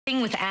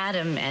thing with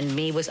Adam and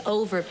me was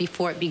over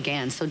before it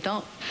began, so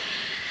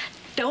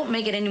don't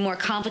make it any more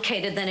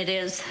complicated than it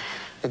is.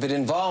 If it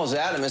involves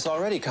Adam, it's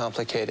already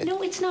complicated.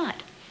 No, it's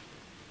not.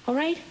 All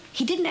right?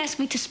 He didn't ask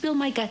me to spill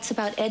my guts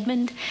about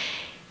Edmund.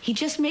 He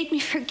just made me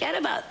forget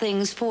about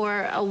things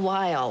for a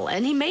while,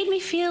 and he made me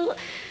feel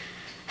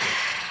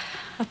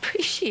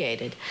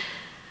appreciated.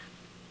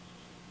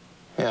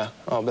 Yeah,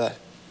 I'll bet.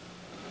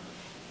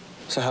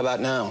 So how about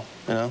now,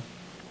 you know?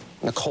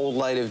 In the cold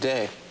light of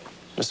day.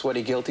 The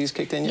sweaty guilty's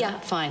kicked in yet? Yeah,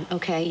 fine,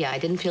 okay, yeah. I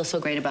didn't feel so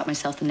great about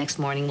myself the next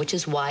morning, which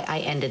is why I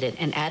ended it.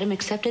 And Adam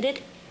accepted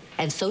it,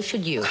 and so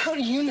should you. How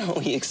do you know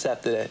he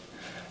accepted it?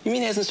 You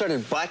mean he hasn't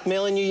started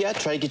blackmailing you yet,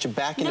 trying to get you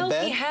back into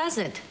bed? No, he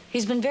hasn't.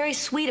 He's been very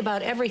sweet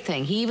about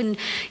everything.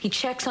 He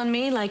checks on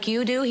me like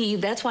you do.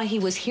 That's why he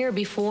was here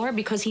before,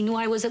 because he knew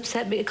I was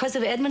upset because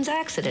of Edmund's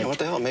accident. Yeah, what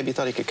the hell? Maybe he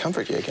thought he could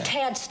comfort you again.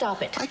 Tad,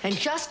 stop it. And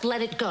just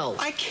let it go.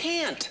 I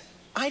can't.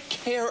 I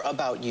care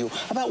about you,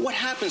 about what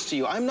happens to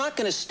you. I'm not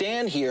going to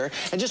stand here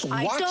and just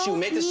watch you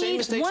make the same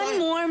mistakes I one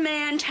more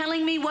man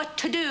telling me what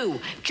to do.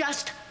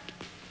 Just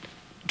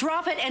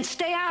drop it and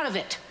stay out of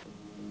it.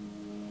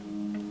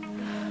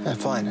 Yeah,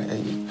 fine.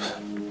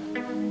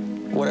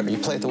 Whatever. You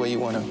play it the way you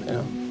want to, you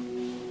know.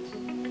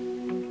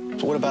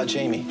 So what about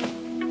Jamie?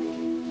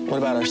 What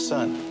about our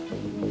son?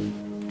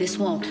 This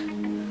won't.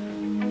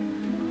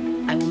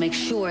 I will make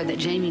sure that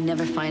Jamie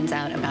never finds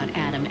out about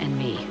Adam and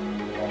me.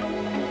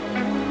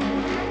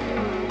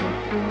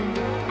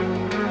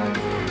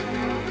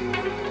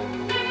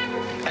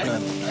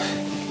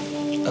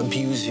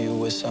 Abuse you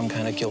with some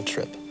kind of guilt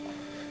trip.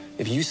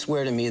 If you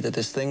swear to me that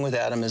this thing with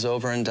Adam is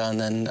over and done,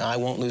 then I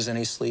won't lose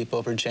any sleep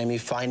over Jamie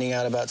finding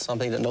out about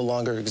something that no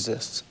longer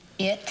exists.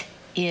 It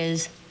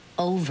is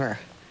over.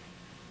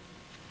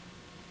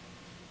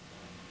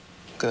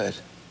 Good.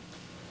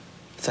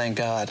 Thank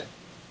God.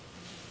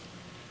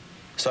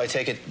 So I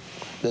take it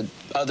that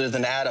other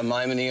than Adam,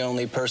 I'm the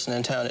only person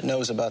in town that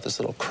knows about this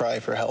little cry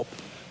for help.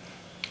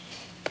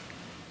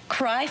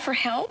 Cry for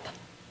help?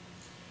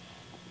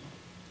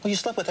 Well, you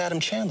slept with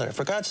Adam Chandler.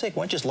 For God's sake,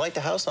 why don't you just light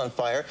the house on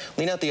fire,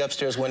 lean out the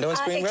upstairs window, and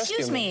scream, rescue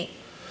me? Excuse me.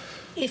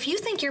 If you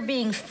think you're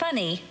being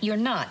funny, you're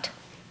not.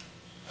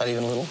 Not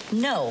even a little?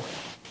 No.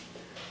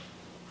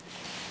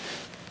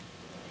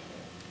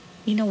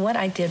 You know, what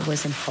I did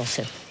was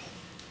impulsive.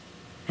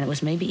 And it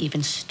was maybe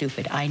even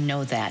stupid. I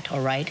know that,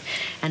 all right?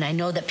 And I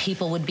know that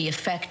people would be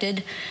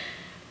affected.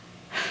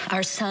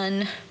 Our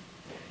son,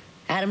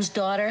 Adam's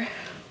daughter.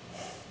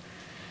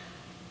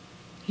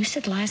 You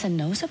said Liza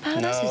knows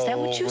about us? Is that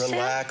what you said?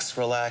 Relax.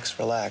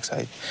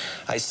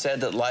 I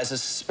said that Liza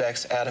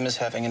suspects Adam is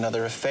having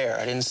another affair.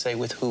 I didn't say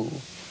with who.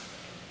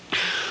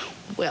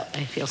 Well,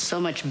 I feel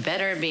so much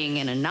better being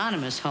an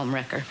anonymous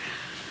homewrecker.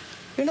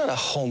 You're not a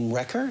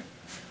homewrecker.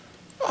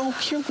 Oh,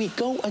 here we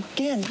go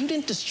again. You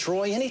didn't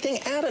destroy anything.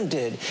 Adam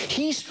did.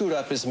 He screwed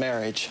up his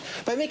marriage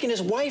by making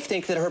his wife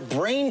think that her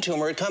brain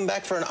tumor had come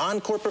back for an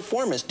encore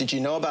performance. Did you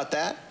know about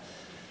that?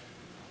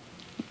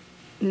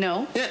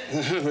 No. Yeah,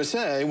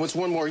 it was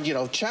one more, you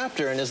know,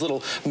 chapter in his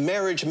little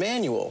marriage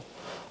manual,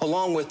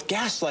 along with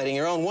gaslighting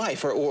your own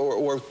wife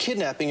or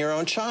kidnapping your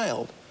own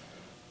child.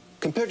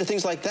 Compared to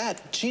things like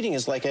that, cheating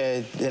is like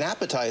an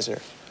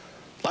appetizer.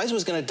 Liza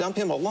was going to dump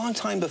him a long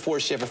time before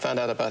she ever found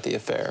out about the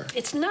affair.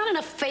 It's not an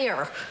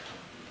affair.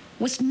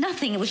 It was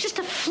nothing. It was just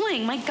a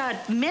fling. My God,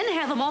 men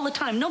have them all the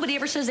time. Nobody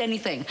ever says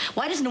anything.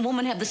 Why doesn't a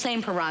woman have the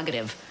same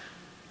prerogative?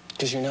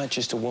 Because you're not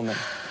just a woman,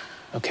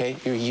 okay?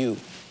 You're you.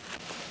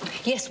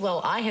 Yes,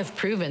 well, I have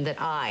proven that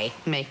I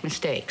make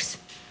mistakes.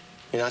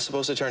 You're not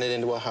supposed to turn it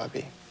into a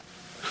hobby.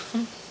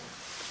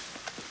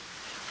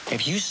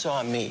 If you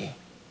saw me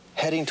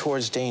heading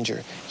towards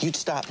danger, you'd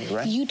stop me,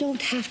 right? You don't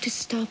have to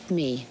stop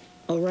me,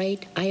 all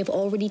right? I have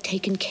already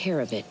taken care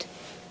of it.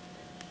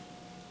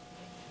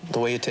 The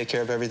way you take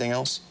care of everything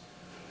else?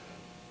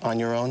 On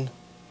your own?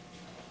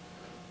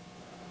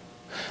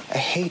 I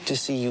hate to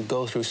see you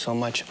go through so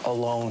much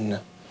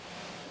alone.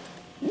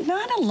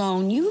 Not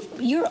alone.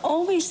 You're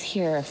always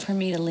here for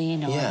me to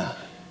lean on. Yeah,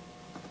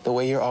 the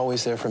way you're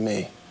always there for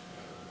me.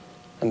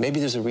 And maybe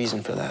there's a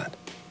reason for that.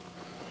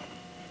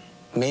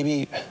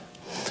 Maybe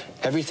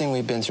everything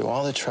we've been through,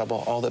 all the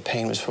trouble, all the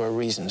pain was for a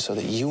reason, so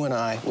that you and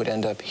I would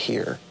end up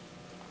here.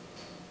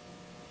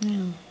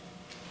 Yeah.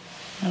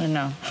 I don't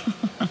know.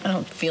 I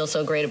don't feel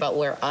so great about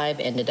where I've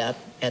ended up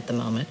at the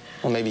moment.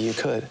 Well, maybe you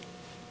could,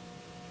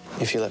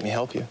 if you let me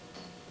help you.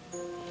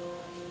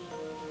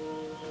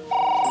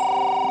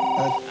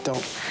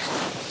 Don't.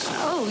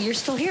 Oh, you're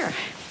still here.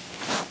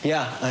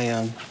 Yeah,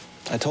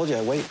 I told you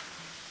I'd wait.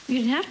 You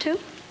didn't have to.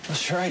 Well,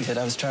 sure I did.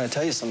 I was trying to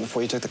tell you something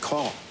before you took the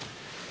call.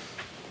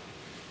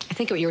 I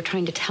think what you were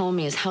trying to tell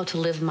me is how to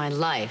live my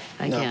life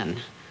again.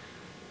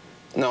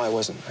 No, I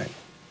wasn't.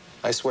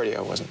 I swear to you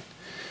I wasn't.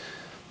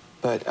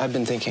 But I've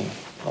been thinking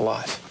a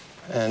lot.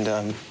 And,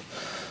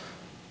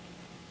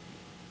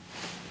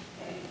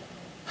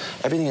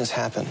 everything has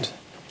happened.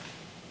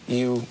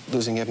 You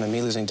losing Edmund,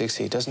 me losing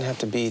Dixie, it doesn't have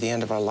to be the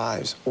end of our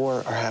lives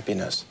or our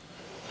happiness.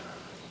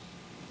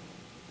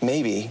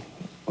 Maybe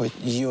what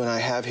you and I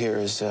have here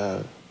is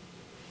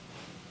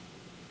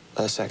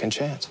a second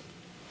chance.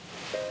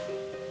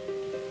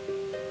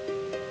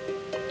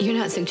 You're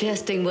not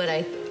suggesting what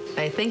I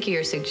think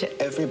you're suggesting.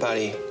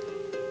 Everybody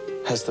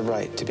has the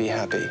right to be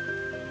happy.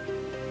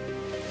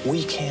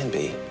 We can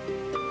be.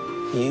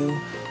 You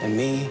and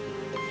me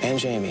and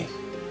Jamie,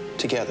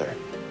 together,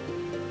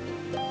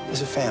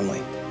 as a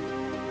family.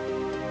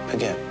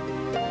 Again.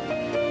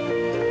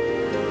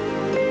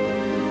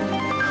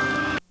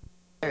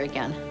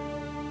 Again.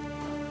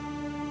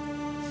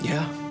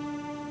 Yeah.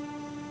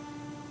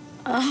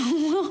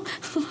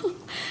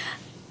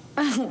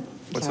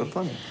 What's so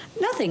funny?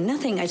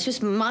 Nothing. It's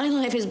just my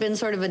life has been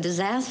sort of a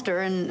disaster,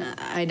 and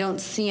I don't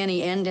see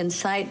any end in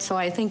sight, so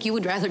I think you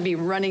would rather be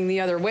running the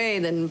other way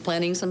than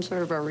planning some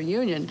sort of a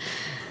reunion.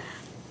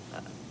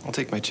 I'll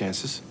take my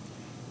chances.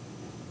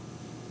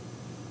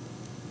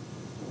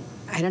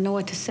 I don't know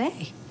what to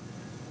say.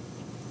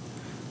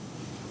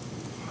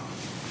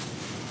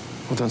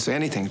 Well, don't say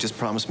anything. Just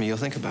promise me you'll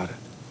think about it.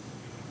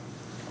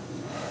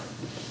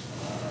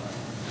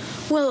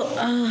 Well,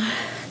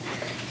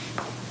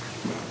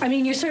 I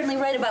mean, you're certainly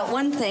right about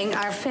one thing.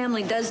 Our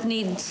family does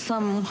need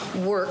some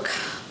work.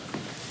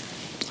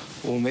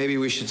 Well, maybe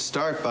we should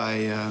start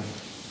by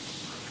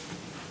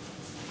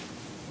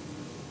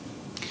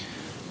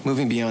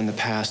moving beyond the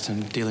past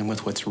and dealing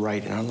with what's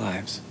right in our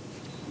lives.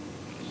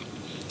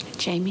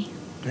 Jamie?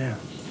 Yeah.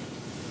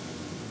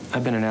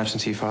 I've been an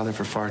absentee father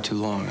for far too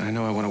long. I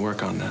know I want to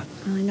work on that.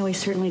 Well, I know he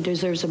certainly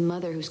deserves a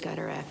mother who's got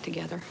her act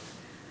together.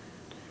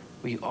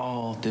 We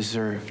all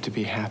deserve to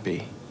be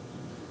happy.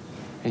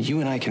 And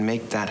you and I can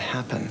make that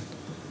happen.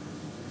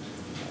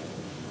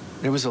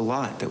 There was a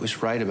lot that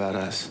was right about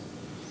us.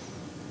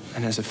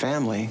 And as a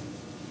family,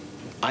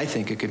 I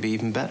think it could be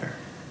even better.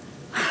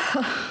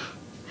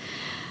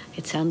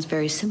 It sounds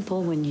very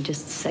simple when you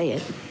just say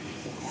it.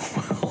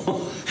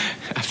 Well,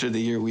 after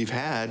the year we've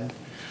had,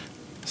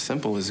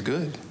 simple is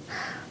good.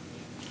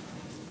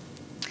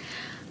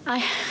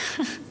 I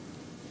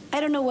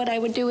don't know what I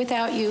would do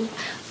without you.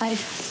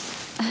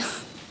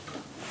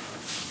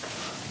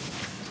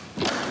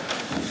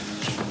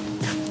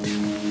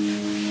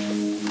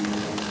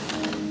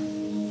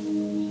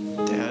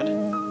 Dad?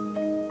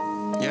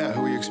 Yeah,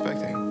 who are you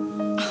expecting?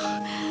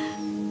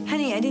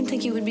 Honey, I didn't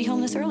think you would be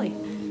home this early.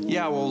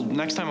 Yeah, well,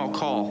 next time I'll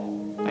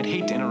call. I'd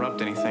hate to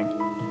interrupt anything.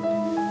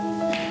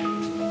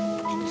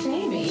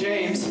 Jamie.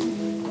 James.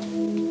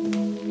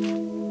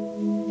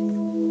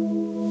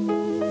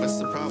 What's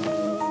the problem?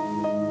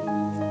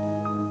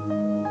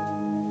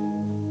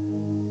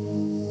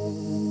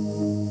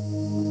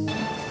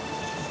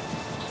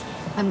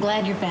 I'm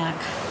glad you're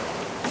back.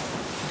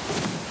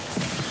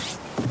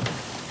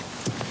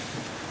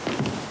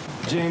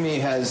 Jamie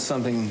has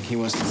something he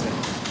wants to say.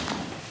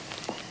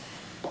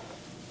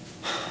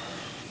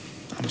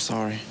 I'm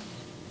sorry.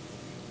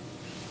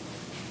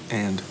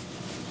 And?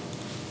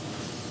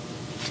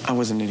 I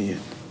was an idiot.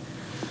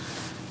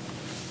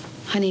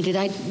 Honey, did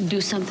I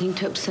do something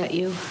to upset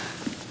you?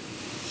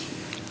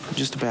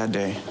 Just a bad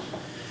day.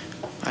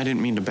 I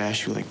didn't mean to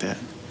bash you like that.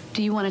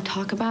 Do you want to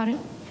talk about it?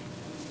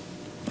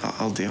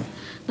 I'll deal.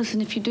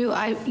 Listen, if you do,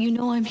 you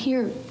know I'm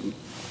here.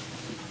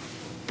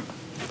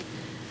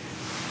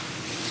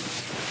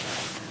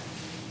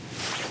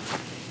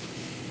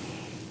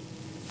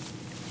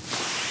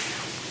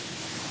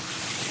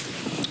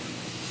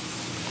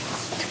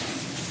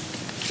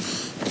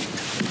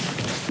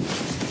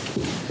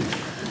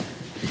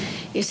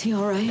 Is he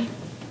all right?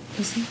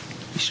 Is he?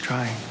 He's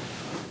trying.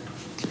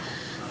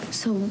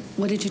 So,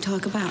 what did you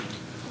talk about?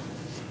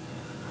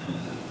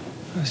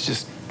 It's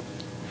just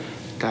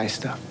guy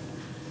stuff.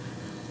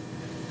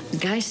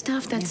 Guy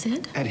stuff, that's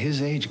it? At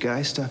his age,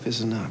 guy stuff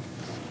is enough.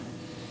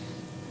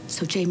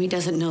 So Jamie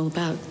doesn't know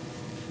about...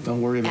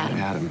 Don't worry about Adam.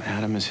 Adam.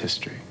 Adam is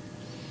history.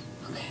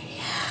 Okay.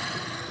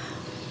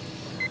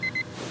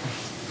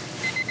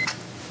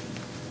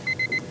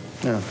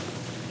 Yeah.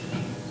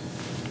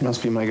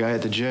 Must be my guy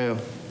at the jail.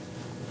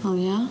 Oh,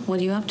 yeah?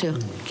 What are you up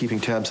to? Keeping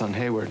tabs on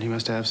Hayward. He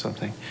must have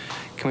something.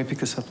 Can we pick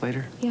this up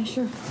later? Yeah,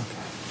 sure.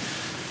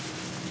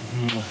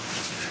 Okay.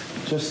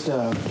 Just,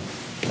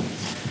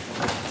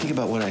 think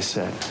about what I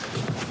said.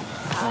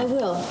 I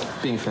will.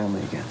 Being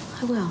family again.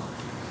 I will.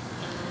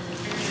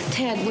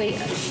 Tad, wait.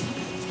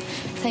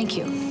 Thank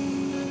you.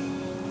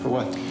 For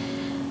what?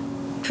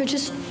 For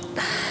just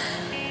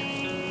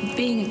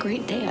being a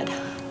great dad.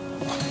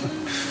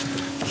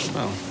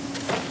 Well,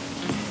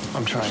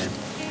 I'm trying.